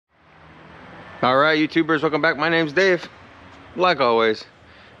All right, YouTubers, welcome back. My name's Dave, like always,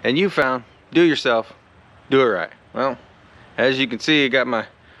 and you found do yourself, do it right. Well, as you can see, I got my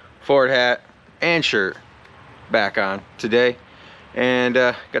Ford hat and shirt back on today, and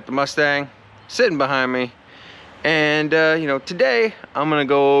got the Mustang sitting behind me. And you know, today I'm gonna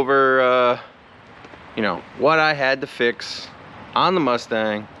go over you know, what I had to fix on the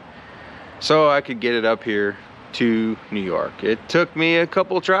Mustang so I could get it up here to New York. It took me a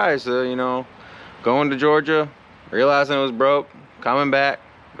couple tries, you know, going to Georgia, realizing it was broke, coming back,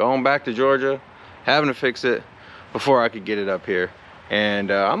 going back to Georgia, having to fix it before I could get it up here.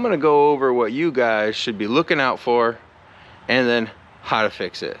 And I'm gonna go over what you guys should be looking out for and then how to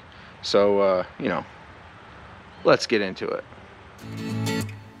fix it. So you know, let's get into it.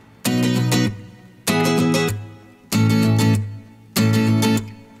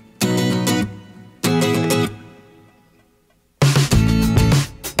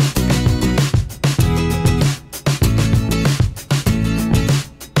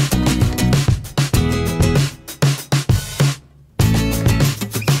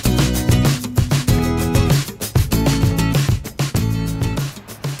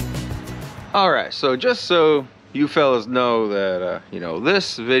 Alright, so just so you fellas know that, you know,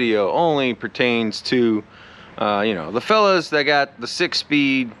 this video only pertains to, you know, the fellas that got the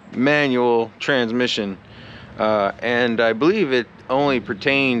 6-speed manual transmission. And I believe it only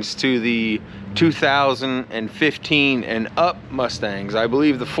pertains to the 2015 and up Mustangs. I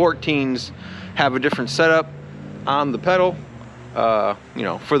believe the 14s have a different setup on the pedal, you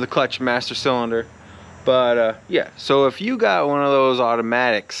know, for the clutch master cylinder. But, yeah, so if you got one of those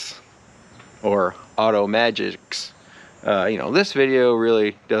automatics, or auto magics, you know, this video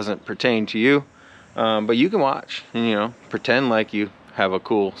really doesn't pertain to you, but you can watch and, you know, pretend like you have a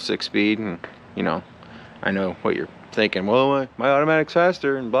cool 6-speed. And, you know, I know what you're thinking, well, my automatic's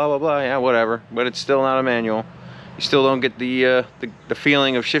faster and blah blah blah. Yeah, whatever, but it's still not a manual. You still don't get the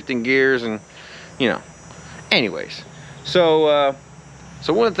feeling of shifting gears, and, you know, anyways. So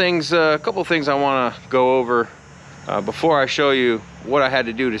so one of the things, a couple of things I want to go over before I show you what I had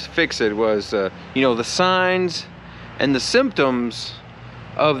to do to fix it was, you know, the signs and the symptoms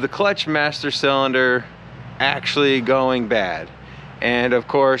of the clutch master cylinder actually going bad. And of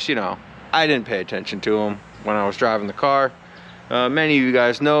course, you know, I didn't pay attention to them when I was driving the car. Many of you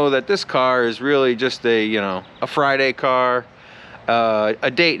guys know that this car is really just a, you know, a Friday car,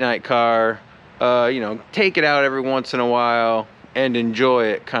 a date night car, you know, take it out every once in a while and enjoy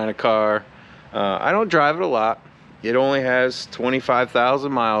it kind of car. I don't drive it a lot. It only has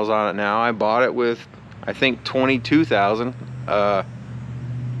 25,000 miles on it now. I bought it with, I think, 22,000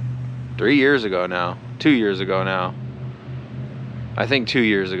 3 years ago now, 2 years ago now. I think 2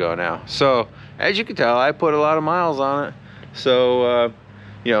 years ago now. So as you can tell, I put a lot of miles on it. So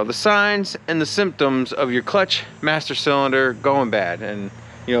you know, the signs and the symptoms of your clutch master cylinder going bad. And,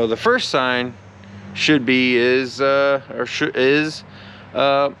 you know, the first sign should be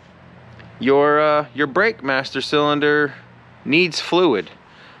your brake master cylinder needs fluid.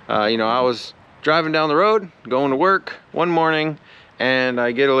 You know, I was driving down the road going to work one morning, and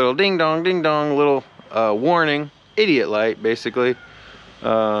I get a little ding dong, little warning, idiot light basically,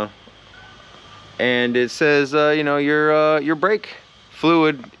 and it says, you know, your brake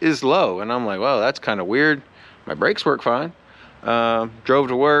fluid is low. And I'm like, well, that's kind of weird. My brakes work fine. Drove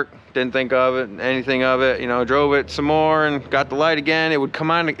to work, didn't think of it, anything of it, you know, drove it some more and got the light again. It would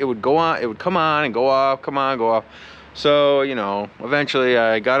come on, it would go on, it would come on and go off, come on, go off. So, you know, eventually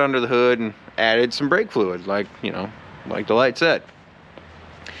I got under the hood and added some brake fluid, like, you know, like the light said.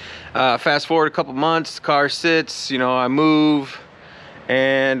 Fast forward a couple months, the car sits, you know, I move,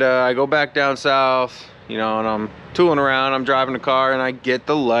 and I go back down south, you know, and I'm tooling around, I'm driving the car, and I get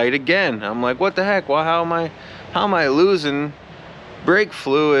the light again. I'm like, what the heck? Well, how am I losing brake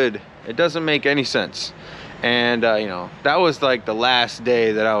fluid? It doesn't make any sense. And you know, that was like the last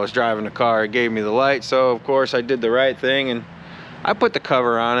day that I was driving the car. It gave me the light, so of course I did the right thing, and I put the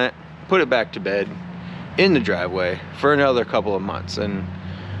cover on it, put it back to bed in the driveway for another couple of months. And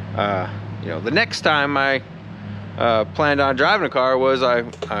you know, the next time I planned on driving a car was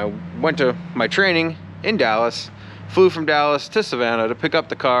I went to my training in Dallas, flew from Dallas to Savannah to pick up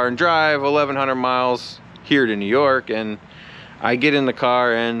the car and drive 1,100 miles here to New York. And I get in the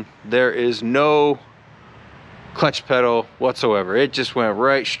car and there is no clutch pedal whatsoever. It just went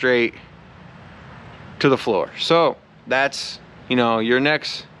right straight to the floor. So that's, you know, your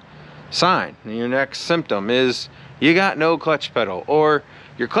next sign, your next symptom is you got no clutch pedal, or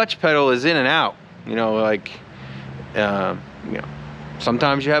your clutch pedal is in and out. You know, like, you know,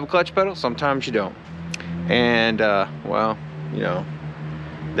 sometimes you have a clutch pedal, sometimes you don't. And well, you know,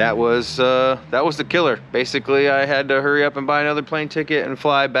 that was the killer. Basically, I had to hurry up and buy another plane ticket and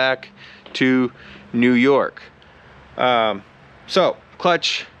fly back to New York. So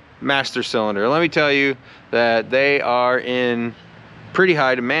clutch master cylinder, let me tell you that they are in pretty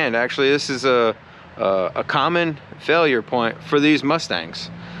high demand. Actually, this is a common failure point for these Mustangs.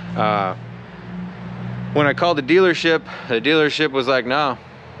 When I called the dealership was like, no,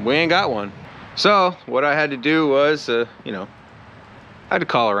 we ain't got one. So what I had to do was, you know, I had to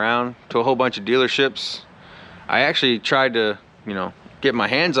call around to a whole bunch of dealerships. I actually tried to, you know, get my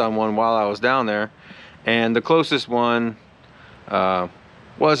hands on one while I was down there, and the closest one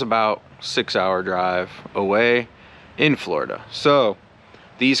was about 6-hour drive away in Florida. So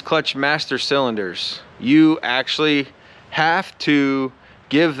these clutch master cylinders, you actually have to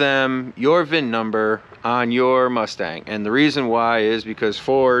give them your VIN number on your Mustang. And the reason why is because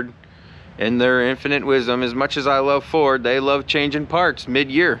Ford, in their infinite wisdom, as much as I love Ford, they love changing parts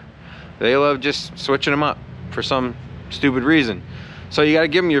mid-year. They love just switching them up for some stupid reason. So you got to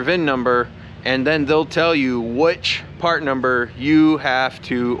give them your VIN number, and then they'll tell you which part number you have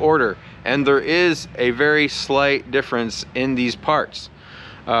to order. And there is a very slight difference in these parts.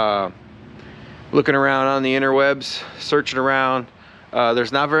 Looking around on the interwebs, searching around,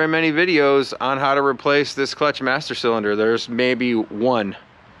 there's not very many videos on how to replace this clutch master cylinder. There's maybe one,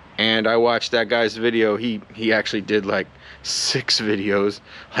 and I watched that guy's video. He actually did like 6 videos,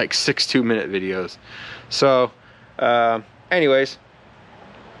 like 6 2-minute videos. So anyways,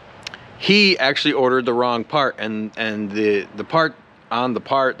 he actually ordered the wrong part, and the part on the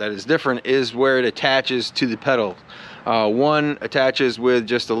part that is different is where it attaches to the pedal. One attaches with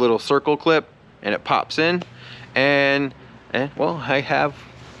just a little circle clip and it pops in, and well, I have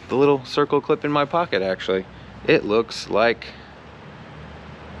the little circle clip in my pocket. Actually, it looks like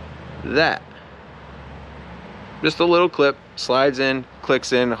that. Just a little clip, slides in,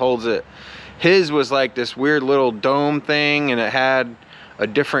 clicks in, holds it. His was like this weird little dome thing, and it had a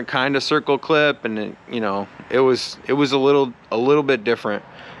different kind of circle clip, and it, you know, it was a little bit different.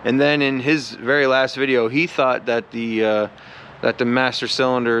 And then in his very last video, he thought that the master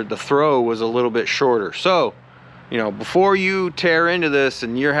cylinder, the throw was a little bit shorter. So, you know, before you tear into this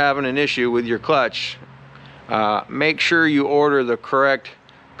and you're having an issue with your clutch, make sure you order the correct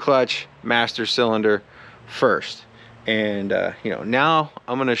clutch master cylinder first. And you know, now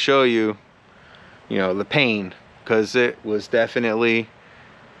I'm going to show you, you know, the pain, because it was definitely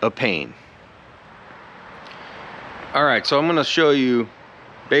a pain. All right, so I'm going to show you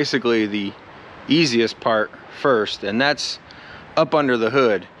basically the easiest part first, and that's up under the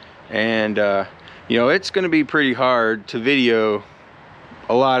hood. And you know, it's going to be pretty hard to video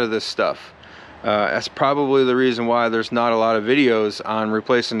a lot of this stuff. That's probably the reason why there's not a lot of videos on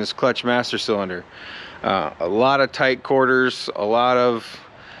replacing this clutch master cylinder. A lot of tight quarters, a lot of,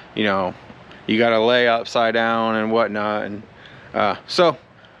 you know, you got to lay upside down and whatnot. And so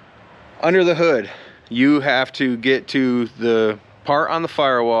under the hood, you have to get to the part on the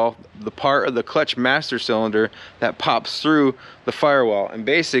firewall, the part of the clutch master cylinder that pops through the firewall. And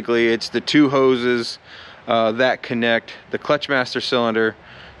basically it's the 2 hoses that connect the clutch master cylinder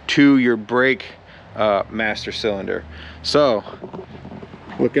to your brake master cylinder. So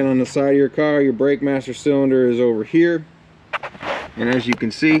looking on the side of your car, your brake master cylinder is over here, and as you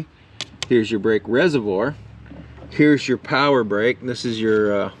can see, here's your brake reservoir, here's your power brake. This is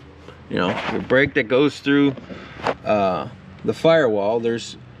your you know, your brake that goes through the firewall.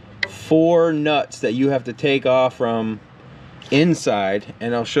 There's 4 nuts that you have to take off from inside,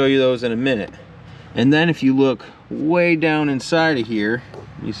 and I'll show you those in a minute. And then if you look way down inside of here,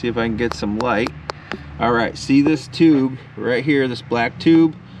 you see if I can get some light. All right, see this tube right here, this black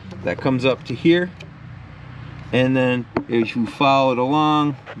tube that comes up to here, and then if you follow it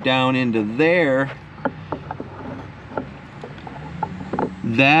along down into there,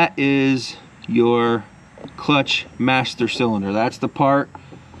 that is your clutch master cylinder. That's the part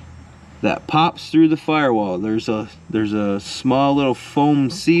that pops through the firewall. There's a small little foam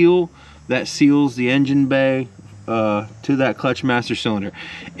seal that seals the engine bay to that clutch master cylinder.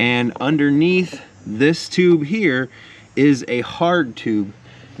 And underneath this tube here is a hard tube.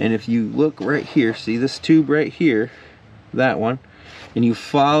 And if you look right here, see this tube right here, that one, and you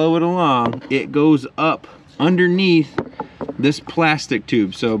follow it along, it goes up underneath this plastic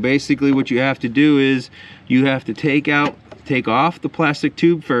tube. So basically what you have to do is you have to take off the plastic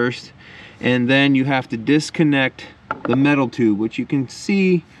tube first, and then you have to disconnect the metal tube, which you can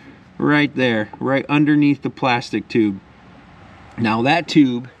see right there, right underneath the plastic tube. Now that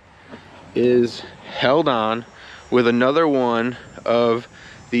tube is held on with another one of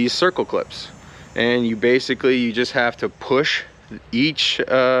these circle clips, and you just have to push each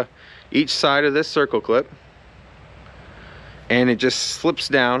side of this circle clip, and it just slips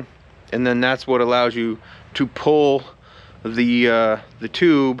down, and then that's what allows you to pull the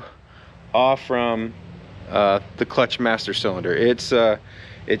tube off from the clutch master cylinder.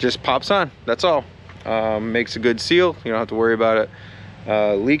 It just pops on, that's all. Makes a good seal. You don't have to worry about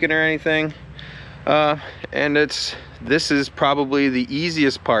it leaking or anything. And this is probably the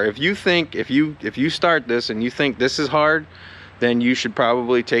easiest part. If you start this and you think this is hard, then you should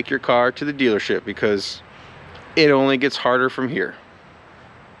probably take your car to the dealership, because it only gets harder from here.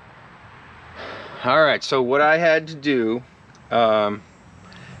 All right, so what I had to do, and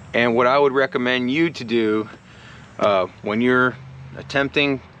what I would recommend you to do when you're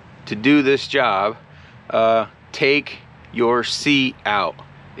attempting to do this job, take your seat out.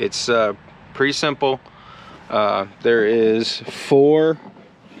 It's pretty simple. There is 4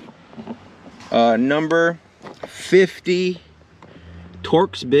 number 50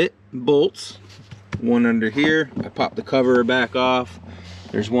 Torx bit bolts. One under here. I pop the cover back off.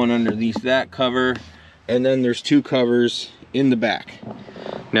 There's one underneath that cover, and then there's 2 covers in the back.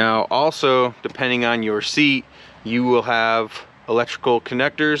 Now also, depending on your seat, you will have electrical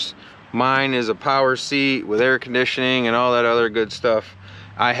connectors. Mine is a power seat with air conditioning and all that other good stuff.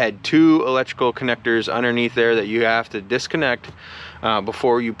 I had 2 electrical connectors underneath there that you have to disconnect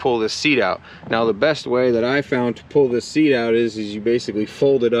before you pull this seat out. Now the best way that I found to pull this seat out is you basically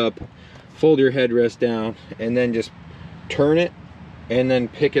fold it up, fold your headrest down, and then just turn it and then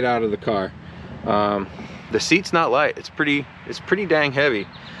pick it out of the car. The seat's not light, it's pretty dang heavy,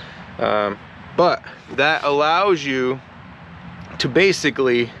 but that allows you to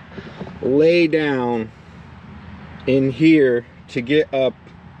basically lay down in here to get up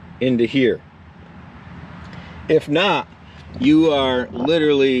into here. If not, you are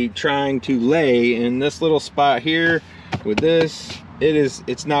literally trying to lay in this little spot here with this.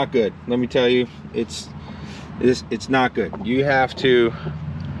 It's not good. Let me tell you, it's not good. You have to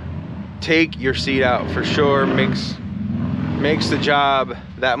take your seat out for sure. Makes the job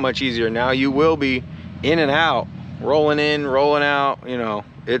that much easier. Now you will be in and out, rolling in, rolling out, you know.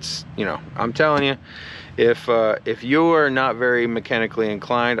 I'm telling you, if you are not very mechanically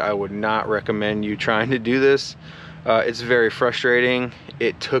inclined, I would not recommend you trying to do this. It's very frustrating.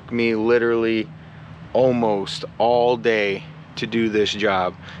 It took me literally almost all day to do this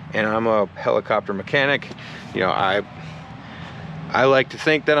job, and I'm a helicopter mechanic. You know, I like to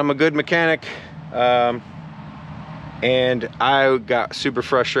think that I'm a good mechanic, and I got super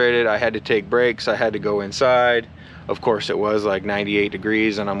frustrated. I had to take breaks. I had to go inside. Of course, it was like 98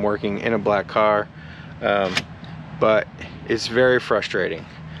 degrees and I'm working in a black car, but it's very frustrating.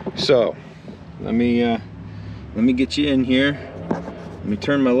 So let me get you in here. Let me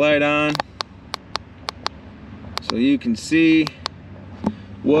turn my light on so you can see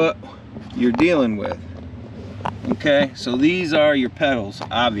what you're dealing with. Okay, so these are your pedals,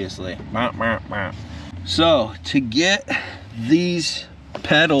 obviously. So to get these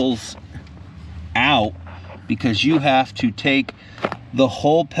pedals out, because you have to take the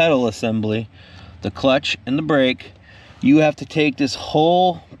whole pedal assembly, the clutch and the brake, you have to take this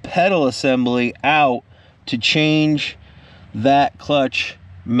whole pedal assembly out to change that clutch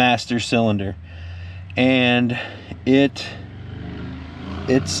master cylinder. And it's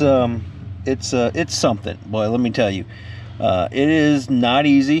something, boy, let me tell you. It is not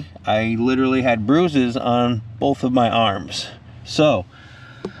easy. I literally had bruises on both of my arms. So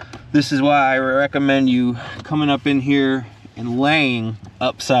this is why I recommend you coming up in here and laying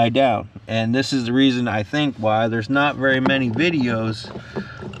upside down. And this is the reason I think why there's not very many videos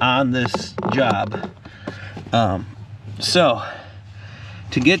on this job. So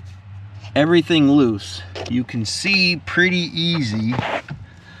to get everything loose, you can see pretty easy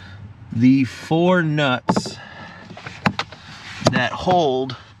the 4 nuts that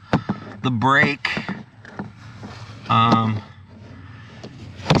hold the brake to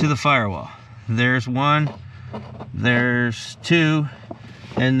the firewall. There's 1, there's 2,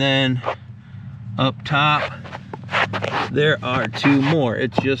 and then up top there are 2 more.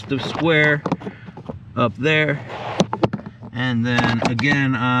 It's just a square up there, and then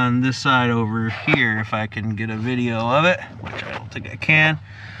again on this side over here, if I can get a video of it, which I don't think I can,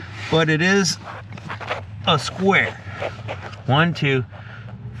 but it is a square. 1, 2,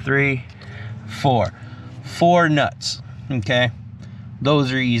 3, 4. 4 nuts, okay?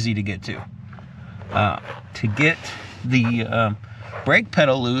 Those are easy to get to. To get the brake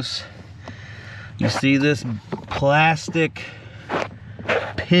pedal loose, you see this plastic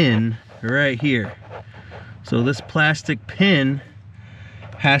pin right here. So this plastic pin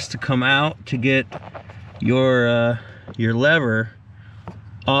has to come out to get your your lever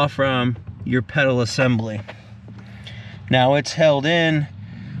off from your pedal assembly. Now it's held in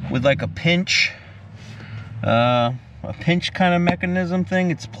with like a pinch kind of mechanism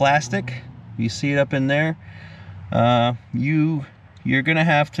thing. It's plastic. You see it up in there. You're gonna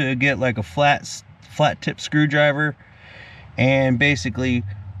have to get like a flat tip screwdriver and basically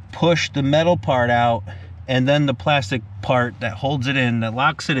push the metal part out, and then the plastic part that holds it in, that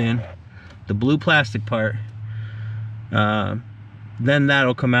locks it in, the blue plastic part, then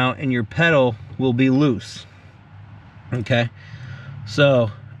that'll come out and your pedal will be loose. Okay, so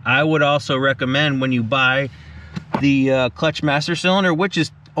I would also recommend, when you buy the clutch master cylinder, which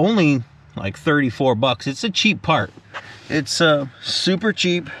is only like 34 bucks, it's a cheap part, it's super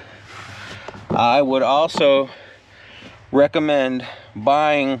cheap. I would also recommend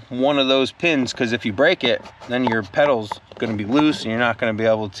buying one of those pins, because if you break it, then your pedal's going to be loose and you're not going to be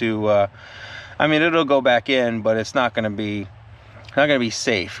able to I mean, it'll go back in, but it's not going to be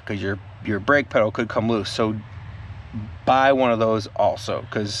safe, because your brake pedal could come loose. So buy one of those also,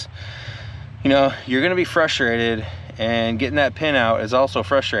 because you know you're going to be frustrated, and getting that pin out is also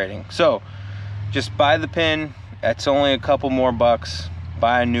frustrating. So just buy the pin. That's only a couple more bucks.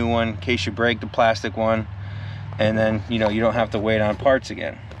 Buy a new one in case you break the plastic one, and then you know you don't have to wait on parts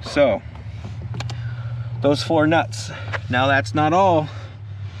again. So those 4 nuts. Now that's not all.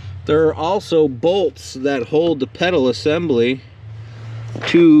 There are also bolts that hold the pedal assembly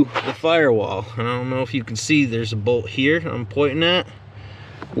to the firewall. I don't know if you can see, there's a bolt here I'm pointing at,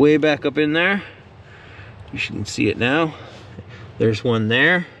 way back up in there. You can see it now. There's one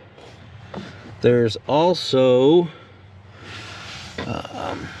there. There's also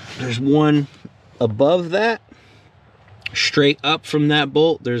there's one above that, straight up from that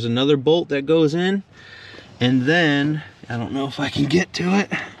bolt. There's another bolt that goes in, and then I don't know if I can get to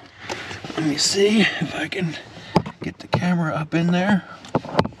it. Let me see if I can get the camera up in there.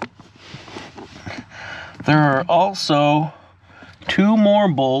 There are also 2 more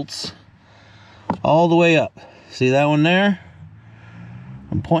bolts all the way up. See that one there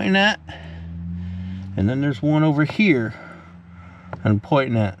I'm pointing at? And then there's one over here I'm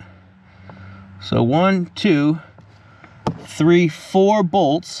pointing at. So 1, 2, 3, 4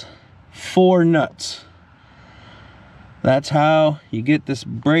 bolts, 4 nuts. That's how you get this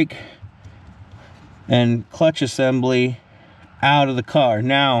brake and clutch assembly out of the car.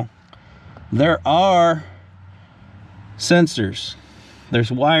 Now, there are sensors.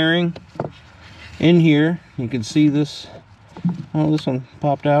 There's wiring in here. You can see this. Oh, this one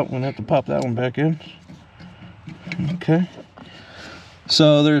popped out. I'm gonna have to pop that one back in. Okay.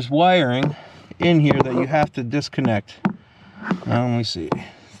 So there's wiring in here that you have to disconnect. Now let me see.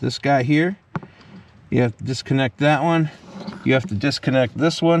 This guy here, you have to disconnect that one. You have to disconnect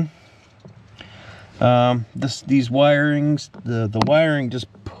this one. These wirings, the wiring just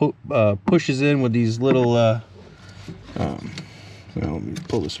pushes in with these little well, let me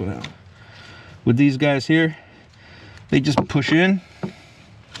pull this one out. With these guys here, they just push in.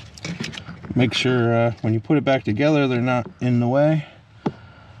 Make sure when you put it back together, they're not in the way.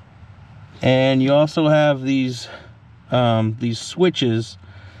 And you also have these switches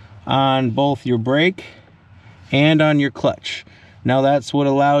on both your brake and on your clutch. Now that's what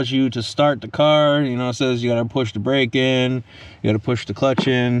allows you to start the car. You know, it says you gotta push the brake in, you gotta push the clutch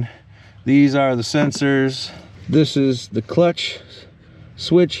in. These are the sensors. This is the clutch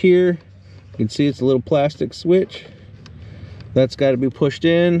switch here. You can see it's a little plastic switch. That's got to be pushed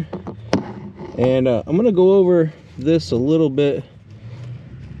in. And I'm gonna go over this a little bit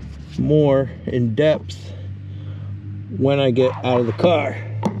more in depth when I get out of the car.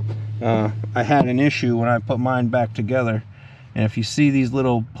 I had an issue when I put mine back together, and if you see these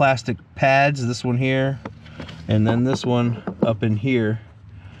little plastic pads, this one here and then this one up in here,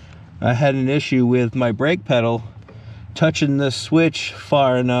 I had an issue with my brake pedal touching this switch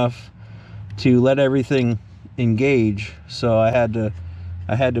far enough to let everything engage. So I had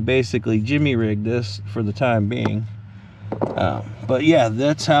to basically jimmy rig this for the time being. But yeah,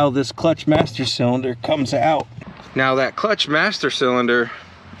 that's how this clutch master cylinder comes out. Now that clutch master cylinder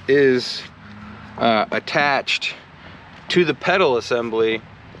is attached to the pedal assembly,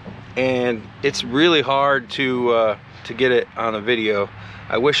 and it's really hard to get it on a video.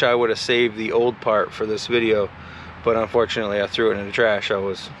 I wish I would have saved the old part for this video, but unfortunately I threw it in the trash. I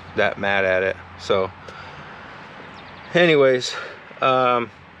was that mad at it. So anyways,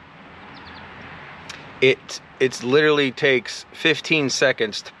 it literally takes 15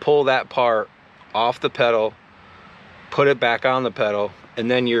 seconds to pull that part off the pedal, put it back on the pedal,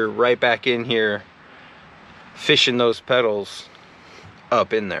 and then you're right back in here fishing those pedals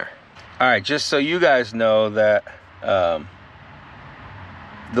up in there. All right, just so you guys know that The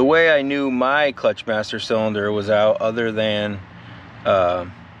way I knew my clutch master cylinder was out, other than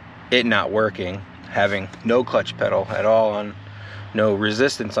it not working, having no clutch pedal at all, on no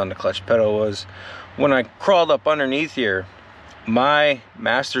resistance on the clutch pedal, was when I crawled up underneath here, my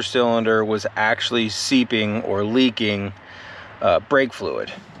master cylinder was actually seeping or leaking brake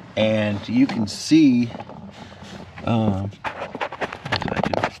fluid. And you can see, if I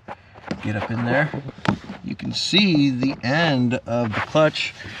can get up in there, you can see the end of the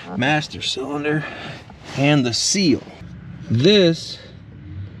clutch master cylinder and the seal. This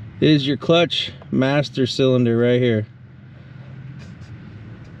is your clutch master cylinder right here.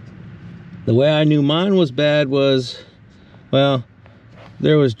 The way I knew mine was bad was, well,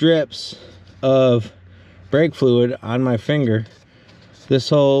 there was drips of brake fluid on my finger. This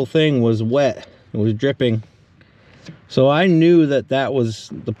whole thing was wet. It was dripping. So I knew that that was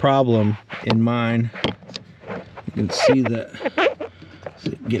the problem in mine. You can see that.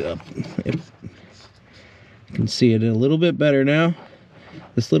 Get up. You can see it a little bit better now.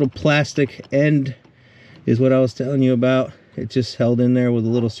 This little plastic end is what I was telling you about. It just held in there with a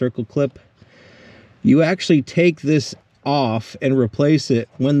little circle clip. You actually take this off and replace it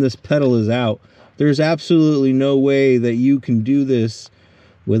when this pedal is out. There's absolutely no way that you can do this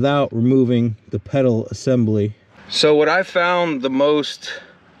without removing the pedal assembly. So what I found the most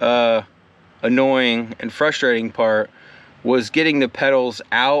annoying and frustrating part was getting the pedals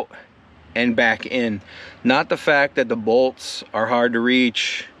out and back in. Not the fact that the bolts are hard to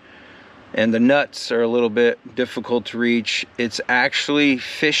reach and the nuts are a little bit difficult to reach. It's actually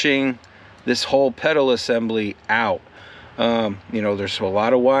fishing this whole pedal assembly out. You know, there's a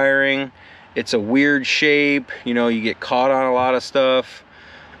lot of wiring. It's a weird shape. You know, you get caught on a lot of stuff.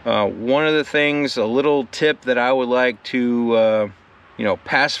 One of the things, a little tip that I would like to you know,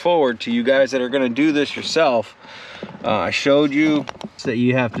 pass forward to you guys that are going to do this yourself. I showed you that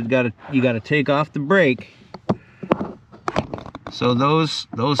you gotta take off the brake. So those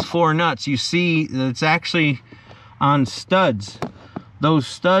 4 nuts, you see it's actually on studs. Those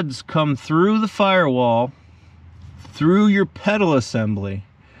studs come through the firewall, through your pedal assembly,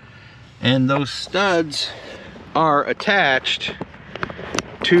 and those studs are attached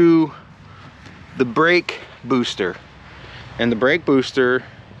to the brake booster, and the brake booster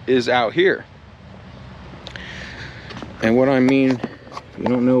is out here. And what I mean, if you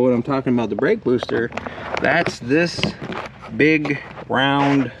don't know what I'm talking about, the brake booster, that's this big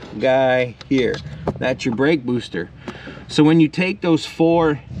round guy here. That's your brake booster. So when you take those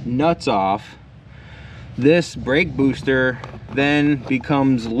 4 nuts off, this brake booster then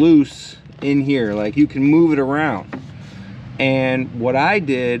becomes loose in here. Like, you can move it around. And what I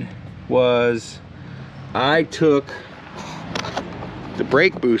did was I took the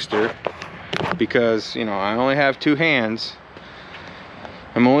brake booster, because, you know, I only have 2 hands.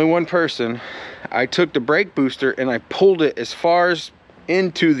 I'm only one person. I took the brake booster and I pulled it as far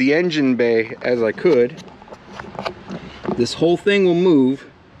into the engine bay as I could. This whole thing will move.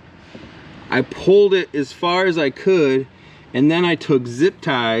 I pulled it as far as I could, and then I took zip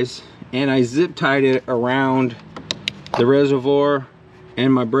ties and I zip tied it around the reservoir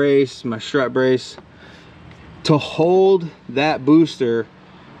and my brace, my strut brace, to hold that booster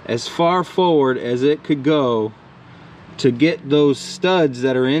as far forward as it could go, to get those studs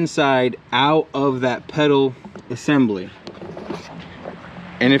that are inside out of that pedal assembly.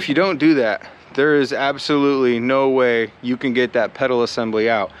 And if you don't do that, there is absolutely no way you can get that pedal assembly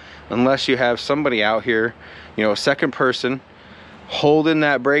out unless you have somebody out here, you know, a second person, holding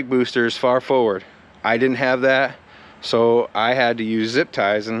that brake booster as far forward. I didn't have that, so I had to use zip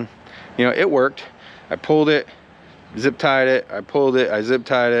ties, and you know, it worked. I pulled it, zip tied it, I pulled it, I zip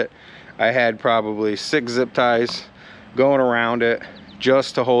tied it. I had probably 6 zip ties going around it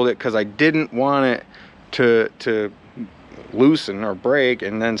just to hold it, because I didn't want it to loosen or break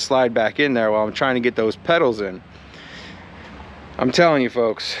and then slide back in there while I'm trying to get those pedals in. I'm telling you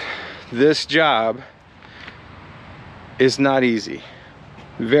folks, this job is not easy.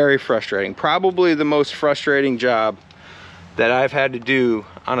 Very frustrating. Probably the most frustrating job that I've had to do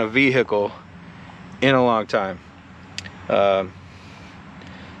on a vehicle in a long time.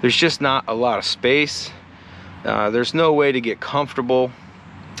 There's just not a lot of space. There's no way to get comfortable.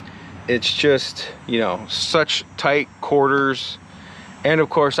 It's just, you know, such tight quarters. And of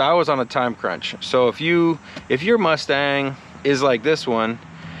course, I was on a time crunch. So if your Mustang is like this one,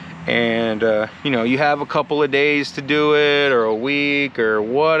 and you know, you have a couple of days to do it, or a week, or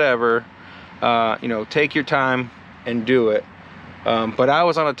whatever, you know, take your time and do it. But I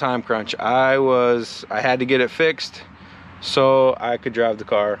was on a time crunch. I had to get it fixed so I could drive the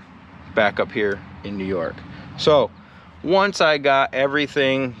car back up here in New York. So once I got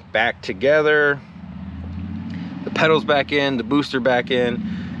everything back together, the pedals back in, the booster back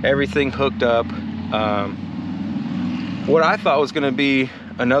in, everything hooked up, what I thought was going to be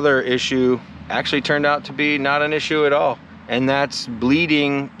another issue actually turned out to be not an issue at all, and that's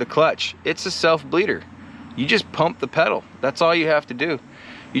bleeding the clutch. It's a self bleeder. You just pump the pedal. That's all you have to do.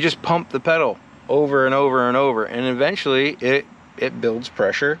 You just pump the pedal over and over and over, and eventually it builds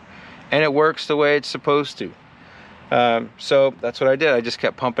pressure and it works the way it's supposed to. So that's what I did. I just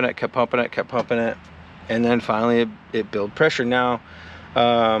kept pumping it, kept pumping it, kept pumping it, and then finally it built pressure. Now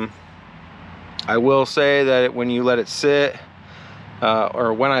I will say that when you let it sit,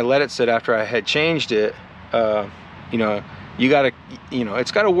 or when I let it sit after I had changed it, you know, you gotta, you know,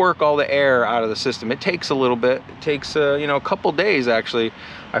 it's got to work all the air out of the system. It takes a little bit. It takes you know, a couple days actually.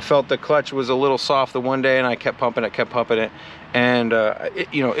 I felt the clutch was a little soft the one day, and I kept pumping it, and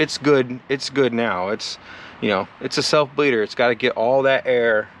you know, it's good. It's good now. It's, you know, it's a self bleeder. It's got to get all that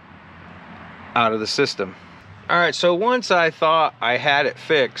air out of the system. All right, so once I thought I had it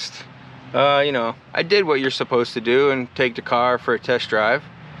fixed, you know, I did what you're supposed to do and take the car for a test drive,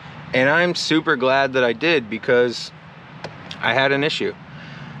 and I'm super glad that I did, because I had an issue.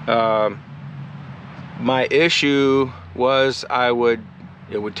 My issue was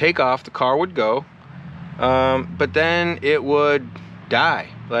it would take off, the car would go, but then it would die.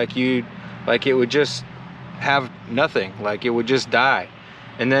 Like it would just have nothing. Like it would just die,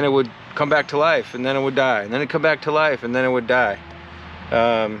 and then it would come back to life, and then it would die, and then it'd come back to life, and then it would die.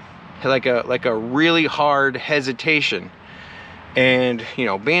 Like a really hard hesitation. And, you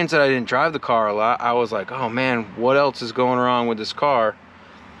know, being that I didn't drive the car a lot, I was like, oh man, what else is going wrong with this car?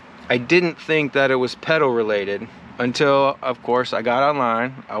 I didn't think that it was pedal related until, of course, I got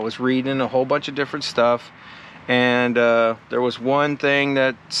online. I was reading a whole bunch of different stuff, and there was one thing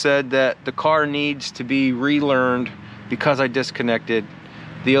that said that the car needs to be relearned because I disconnected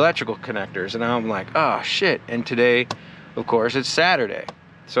the electrical connectors. And I'm like, oh shit. And today, of course, it's Saturday,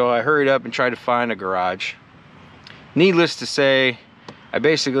 so I hurried up and tried to find a garage. Needless to say, I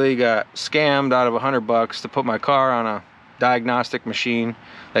basically got scammed out of $100 to put my car on a diagnostic machine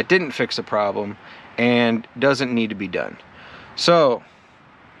that didn't fix a problem and doesn't need to be done. So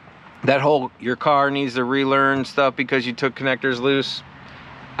that whole your car needs to relearn stuff because you took connectors loose,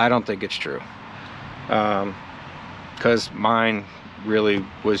 I don't think it's true. Because mine really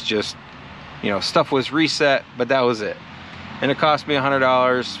was just, you know, stuff was reset, but that was it. And it cost me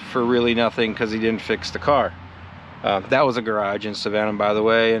 $100 for really nothing because he didn't fix the car. That was a garage in Savannah, by the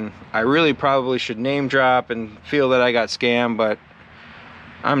way, and I really probably should name drop and feel that I got scammed, but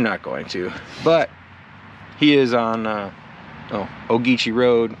I'm not going to. But he is on Ogeechee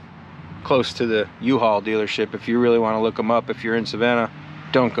Road, close to the U-Haul dealership. If you really want to look him up, if you're in Savannah,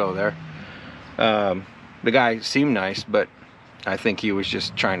 don't go there. The guy seemed nice, but I think he was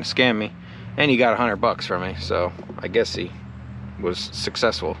just trying to scam me, and he got $100 from me, so I guess he was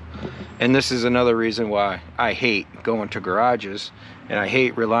successful. And this is another reason why I hate going to garages, and I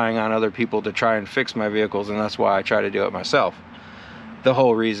hate relying on other people to try and fix my vehicles, and that's why I try to do it myself. The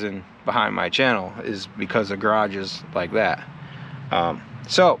whole reason behind my channel is because of garages like that.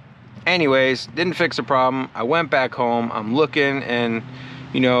 So anyways, didn't fix the problem. I went back home, I'm looking, and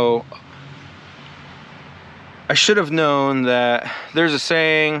you know, I should have known that there's a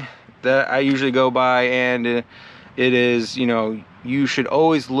saying that I usually go by, and it is, you know, you should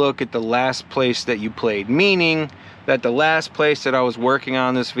always look at the last place that you played, meaning that the last place that I was working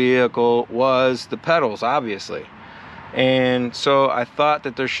on this vehicle was the pedals, obviously. And so I thought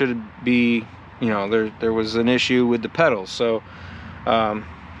that there should be, you know, there was an issue with the pedals. So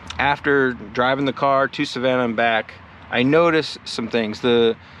after driving the car to Savannah and back, I noticed some things.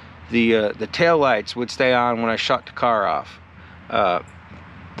 The tail lights would stay on when I shut the car off.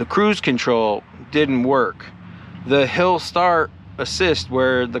 The cruise control didn't work. The hill start assist,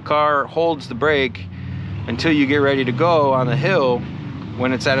 where the car holds the brake until you get ready to go on the hill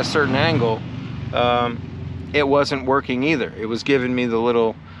when it's at a certain angle, it wasn't working either. It was giving me the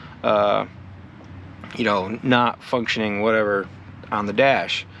little you know, not functioning whatever on the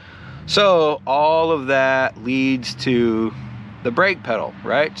dash. So all of that leads to the brake pedal,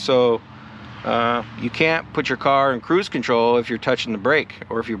 right? So you can't put your car in cruise control if you're touching the brake,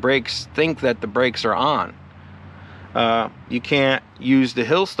 or if your brakes think that the brakes are on. You can't use the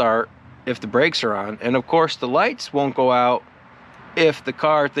hill start if the brakes are on, and of course the lights won't go out if the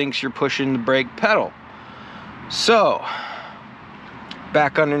car thinks you're pushing the brake pedal. So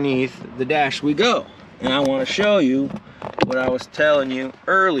back underneath the dash we go, and I want to show you what I was telling you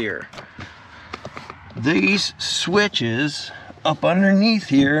earlier. These switches up underneath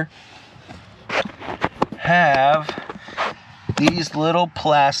here have these little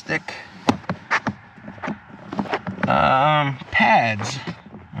plastic pads.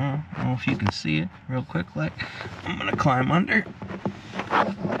 I don't know if you can see it real quick. Like, I'm gonna climb under.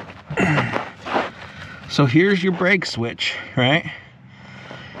 So here's your brake switch, right?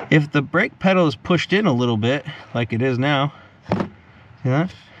 If the brake pedal is pushed in a little bit, like it is now, see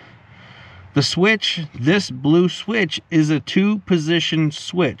that? The switch, this blue switch, is a 2-position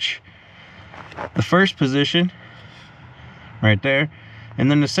switch. The first position, right there,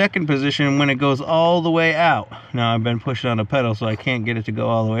 and then the second position when it goes all the way out. Now I've been pushing on the pedal, so I can't get it to go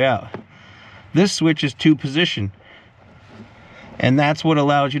all the way out. This switch is 2-position, and that's what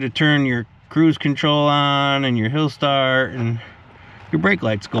allows you to turn your cruise control on and your hill start, and your brake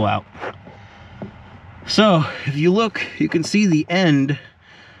lights go out. So if you look, you can see the end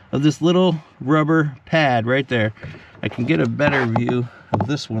of this little rubber pad right there. I can get a better view of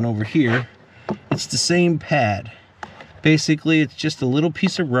this one over here. It's the same pad. Basically, it's just a little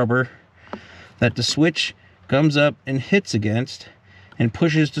piece of rubber that the switch comes up and hits against and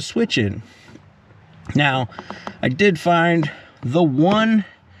pushes the switch in. Now, I did find the one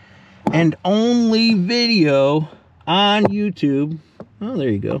and only video on YouTube. Oh, there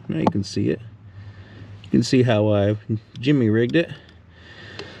you go. Now you can see it. You can see how I've Jimmy rigged it.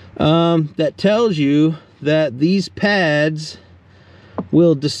 That tells you that these pads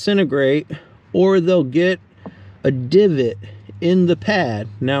will disintegrate, or they'll get a divot in the pad.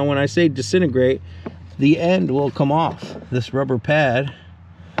 Now, when I say disintegrate, the end will come off. This rubber pad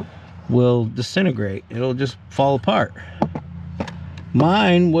will disintegrate. It'll just fall apart.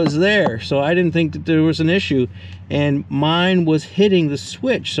 Mine was there, so I didn't think that there was an issue, and mine was hitting the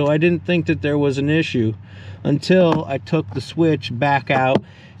switch, so I didn't think that there was an issue until I took the switch back out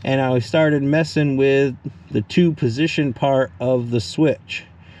and I started messing with the 2-position part of the switch.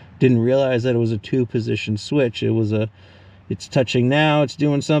 Didn't realize that it was a 2-position switch. It's touching now, it's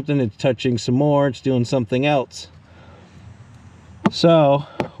doing something, it's touching some more, it's doing something else. So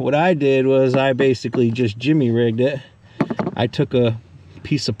what I did was I basically just Jimmy rigged it. I took a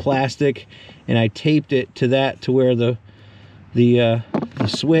piece of plastic and I taped it to that, to where the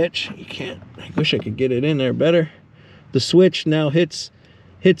switch, I wish I could get it in there better. The switch now hits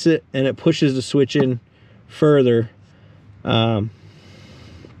it, and it pushes the switch in further.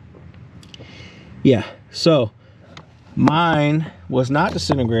 Yeah, so mine was not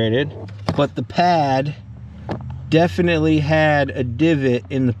disintegrated, but the pad definitely had a divot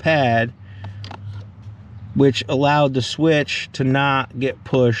in the pad, which allowed the switch to not get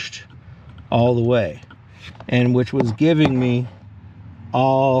pushed all the way, and which was giving me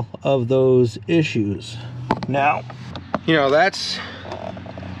all of those issues. Now, you know, that's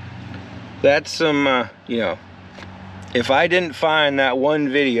some, you know, if I didn't find that one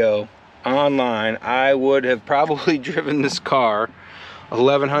video online, I would have probably driven this car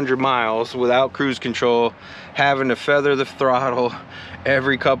 1,100 miles without cruise control, having to feather the throttle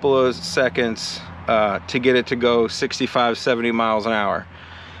every couple of seconds to get it to go 65, 70 miles an hour.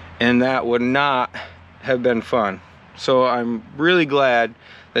 And that would not have been fun. So I'm really glad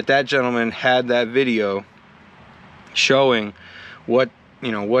that that gentleman had that video showing what,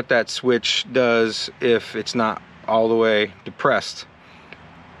 you know, what that switch does if it's not all the way depressed.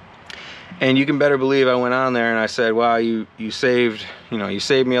 And you can better believe I went on there and I said, wow, you saved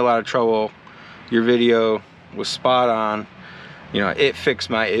me a lot of trouble. Your video was spot on. You know, it fixed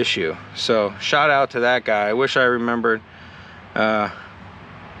my issue. So shout out to that guy. I wish I remembered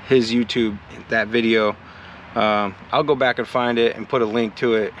his YouTube, that video. I'll go back and find it and put a link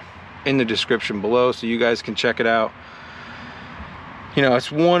to it in the description below so you guys can check it out. You know,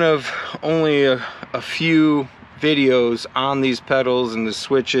 it's one of only a few videos on these pedals and the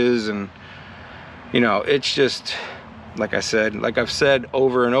switches, and you know, it's just, like I said, like I've said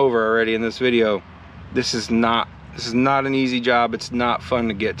over and over already in this video, this is not an easy job. It's not fun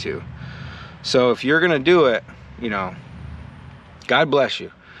to get to. So if you're gonna do it, you know, God bless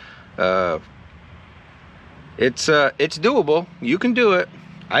you. It's doable. You can do it.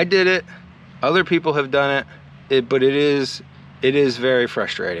 I did it. Other people have done it. But it is very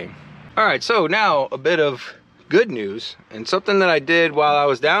frustrating. All right, so now a bit of good news, and something that I did while I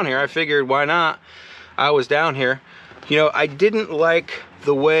was down here. I figured, why not? I was down here. You know, I didn't like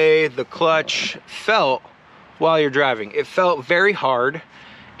the way the clutch felt while you're driving. It felt very hard,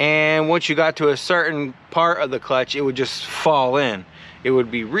 and once you got to a certain part of the clutch, it would just fall in. It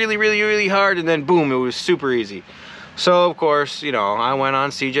would be really, really, really hard, and then boom, it was super easy. So of course, you know, I went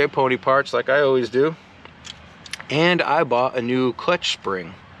on CJ Pony Parts like I always do, and I bought a new clutch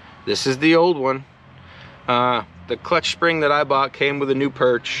spring. This is the old one. The clutch spring that I bought came with a new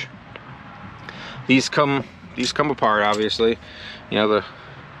perch. these come apart, obviously. You know,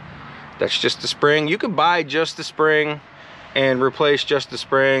 that's just the spring. You could buy just the spring and replace just the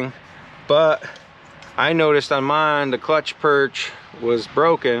spring, but I noticed on mine the clutch perch was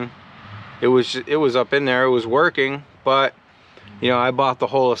broken. It was up in there, it was working, but you know, I bought the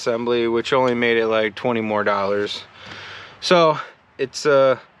whole assembly, which only made it like $20 more. So it's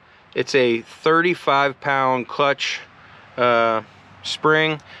a 35-pound clutch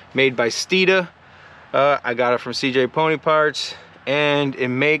spring made by Steeda. I got it from CJ Pony Parts, and it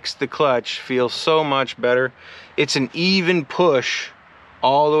makes the clutch feel so much better. It's an even push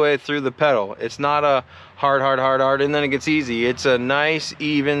all the way through the pedal. It's not a hard, and then it gets easy. It's a nice,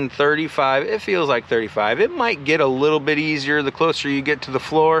 even 35. It feels like 35. It might get a little bit easier the closer you get to the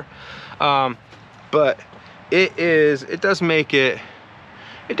floor, but it does make the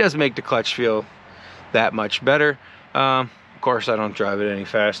clutch feel that much better. Of course, I don't drive it any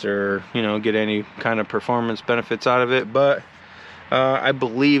faster or, you know, get any kind of performance benefits out of it, but I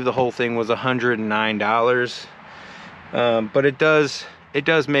believe the whole thing was $109. But it does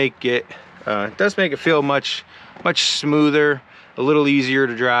make it feel much smoother, a little easier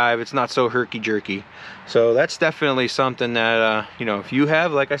to drive. It's not so herky-jerky. So that's definitely something that you know, if you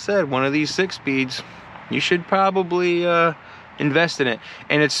have, like I said, one of these 6-speeds, you should probably invest in it.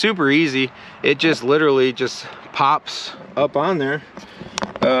 And it's super easy. It just literally just pops up on there.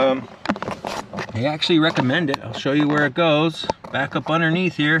 They actually recommend it. I'll show you where it goes. Back up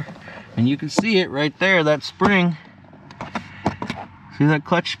underneath here, and you can see it right there, that spring. See that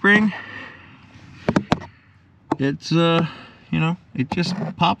clutch spring? It's you know, it just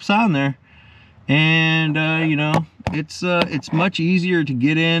pops on there, and you know, it's much easier to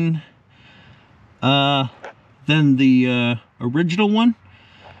get in than the original one,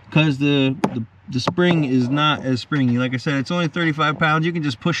 because the spring is not as springy. Like I said, it's only 35 pounds. You can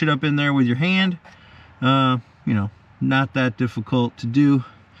just push it up in there with your hand. You know, not that difficult to do.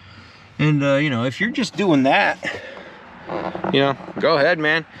 And you know, if you're just doing that, you know, go ahead,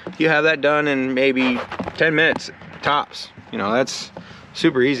 man. You have that done in maybe 10 minutes tops. You know, that's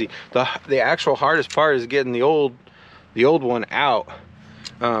super easy. The actual hardest part is getting the old one out,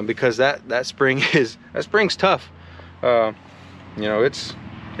 because that spring's tough. You know, it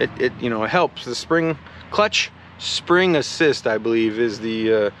you know, it helps. The spring clutch spring assist, I believe, is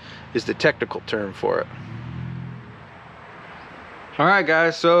the technical term for it. All right,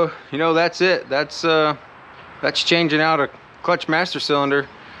 guys, so you know, that's it. That's changing out a clutch master cylinder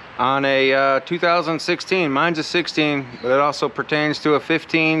on a 2016. Mine's a 16, but it also pertains to a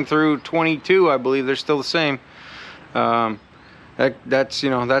 15 through 22. I believe they're still the same. That's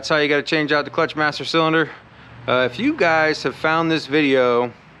you know, that's how you got to change out the clutch master cylinder. If you guys have found this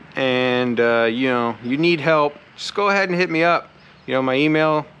video and you know, you need help, just go ahead and hit me up. You know, my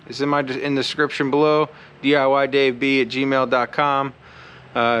email is in the description below, diydaveb@gmail.com.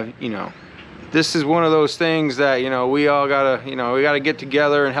 You know, this is one of those things that, you know, we all gotta, you know, we gotta get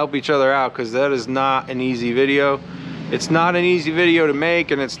together and help each other out, because that is not an easy video. It's not an easy video to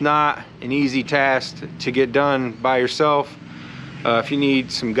make, and it's not an easy task to get done by yourself. If you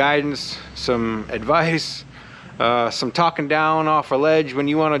need some guidance, some advice, some talking down off a ledge when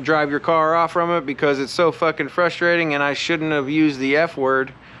you want to drive your car off from it because it's so fucking frustrating, and I shouldn't have used the F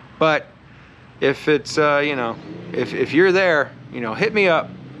word, but if it's you know, if you're there, you know, hit me up,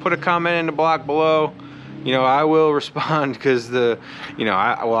 put a comment in the block below. You know, I will respond, because you know,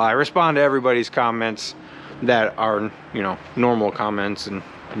 I respond to everybody's comments that are, you know, normal comments and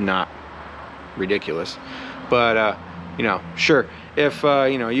not ridiculous. But you know, sure, if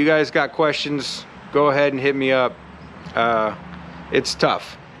you know, you guys got questions, go ahead and hit me up. It's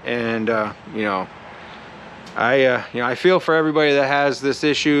tough, and you know, I feel for everybody that has this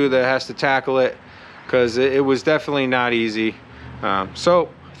issue, that has to tackle it, because it was definitely not easy. So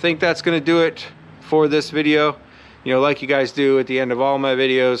I think that's gonna do it for this video. You know, like you guys do at the end of all my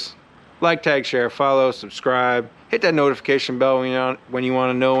videos, like, tag, share, follow, subscribe, hit that notification bell when you want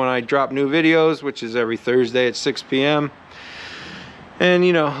to know when I drop new videos, which is every Thursday at 6 p.m. And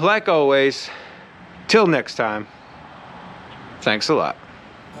you know, like always, till next time, thanks a lot.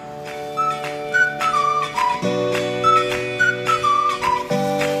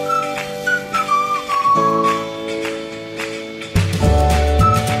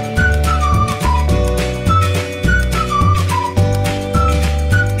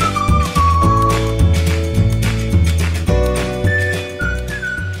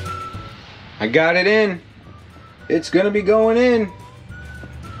 I got it in. It's gonna be going in.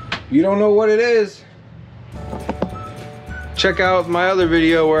 You don't know what it is? Check out my other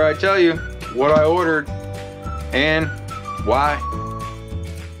video where I tell you what I ordered and why.